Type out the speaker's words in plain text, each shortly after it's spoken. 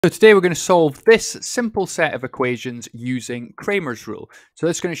So today we're going to solve this simple set of equations using Cramer's rule. So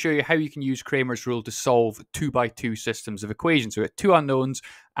that's going to show you how you can use Cramer's rule to solve 2x2 systems of equations. So we have two unknowns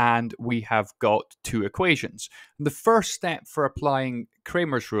and we have got two equations. And the first step for applying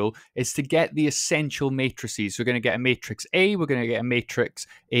Cramer's rule is to get the essential matrices. So we're going to get a matrix A, we're going to get a matrix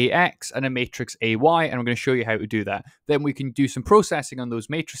AX and a matrix AY, and I'm going to show you how to do that. Then we can do some processing on those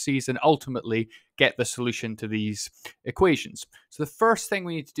matrices and ultimately get the solution to these equations. So the first thing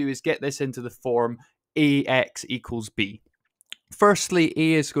we need to do is get this into the form AX equals B. Firstly,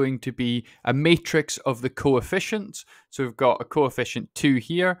 A is going to be a matrix of the coefficients. So we've got a coefficient 2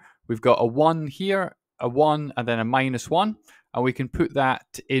 here, we've got a 1 here, a 1, and then a -1. And we can put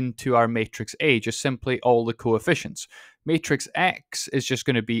that into our matrix A, just simply all the coefficients. Matrix X is just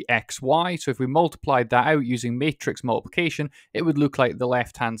going to be XY. So if we multiplied that out using matrix multiplication, it would look like the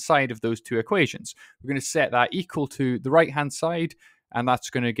left-hand side of those two equations. We're going to set that equal to the right-hand side, and that's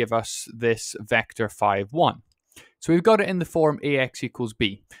going to give us this vector 5, 1. So we've got it in the form AX equals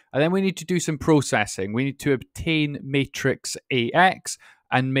B. And then we need to do some processing. We need to obtain matrix AX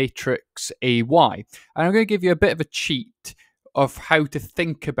and matrix AY. And I'm going to give you a bit of a cheat of how to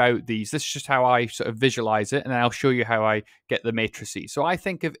think about these. This is just how I sort of visualize it, and then I'll show you how I get the matrices. So I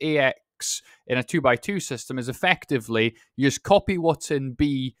think of AX in a 2x2 system as effectively you just copy what's in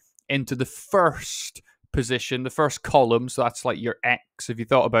B into the first position, the first column. So that's like your X, if you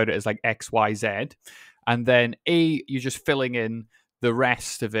thought about it as like X, Y, Z. And then A, you're just filling in the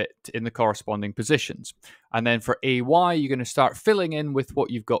rest of it in the corresponding positions. And then for AY, you're going to start filling in with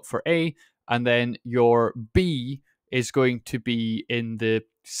what you've got for A. And then your B is going to be in the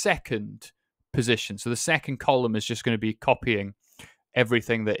second position. So the second column is just going to be copying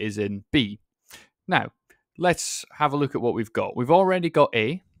everything that is in B. Now, let's have a look at what we've got. We've already got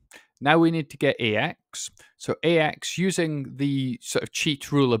A. Now we need to get AX. So AX, using the sort of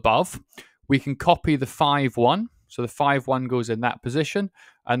cheat rule above, we can copy the 5, 1. So the 5, 1 goes in that position.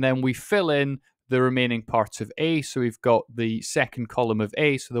 And then we fill in the remaining parts of A. So we've got the second column of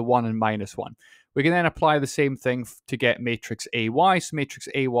A, so the 1 and -1. We can then apply the same thing to get matrix AY. So matrix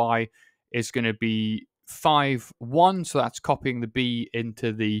AY is going to be 5, 1. So that's copying the B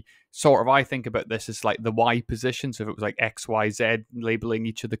into the sort of, I think about this as like the Y position. So if it was like X, Y, Z, labeling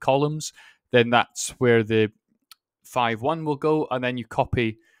each of the columns, then that's where the 5, 1 will go. And then you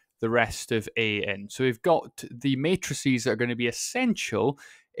copy the rest of A in. So we've got the matrices that are going to be essential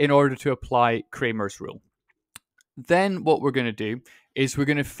in order to apply Cramer's rule. Then what we're going to do is we're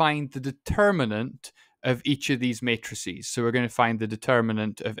going to find the determinant of each of these matrices. So we're going to find the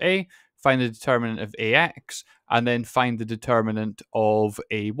determinant of A, find the determinant of AX, and then find the determinant of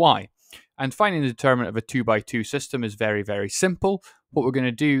AY. And finding the determinant of a 2x2 system is very, very simple. What we're going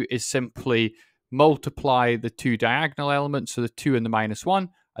to do is simply multiply the two diagonal elements, so the 2 and the -1,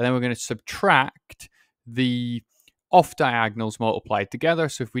 and then we're going to subtract the off diagonals multiplied together.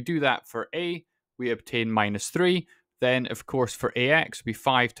 So if we do that for A, we obtain -3. Then, of course, for AX, it would be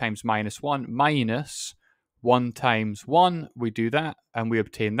 5 times -1 minus 1 times 1. We do that, and we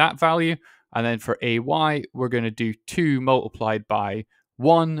obtain that value. And then for AY, we're going to do 2 multiplied by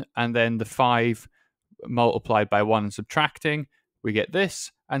 1, and then the 5 multiplied by 1 and subtracting. We get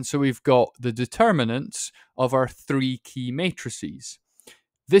this. And so we've got the determinants of our 3 key matrices.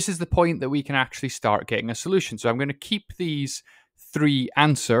 This is the point that we can actually start getting a solution. So I'm going to keep these 3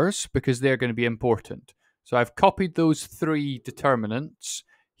 answers because they're going to be important. So I've copied those 3 determinants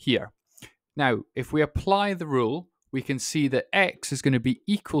here. Now, if we apply the rule, we can see that X is going to be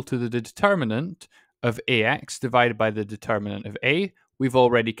equal to the determinant of AX divided by the determinant of A. We've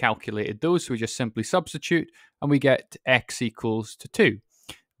already calculated those, so we just simply substitute and we get X equals to 2.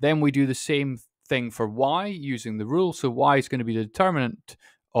 Then we do the same thing for Y using the rule. So Y is going to be the determinant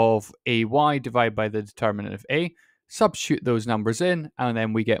of AY divided by the determinant of A. Substitute those numbers in, and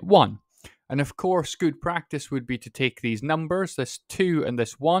then we get 1. And of course, good practice would be to take these numbers, this 2 and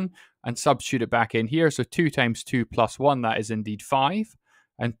this 1, and substitute it back in here. So 2 times 2 plus 1, that is indeed 5.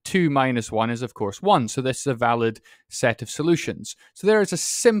 And 2 minus 1 is, of course, 1. So this is a valid set of solutions. So there is a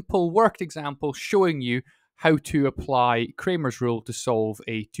simple worked example showing you how to apply Cramer's rule to solve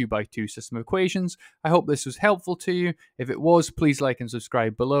a 2x2 system of equations. I hope this was helpful to you. If it was, please like and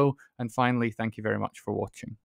subscribe below. And finally, thank you very much for watching.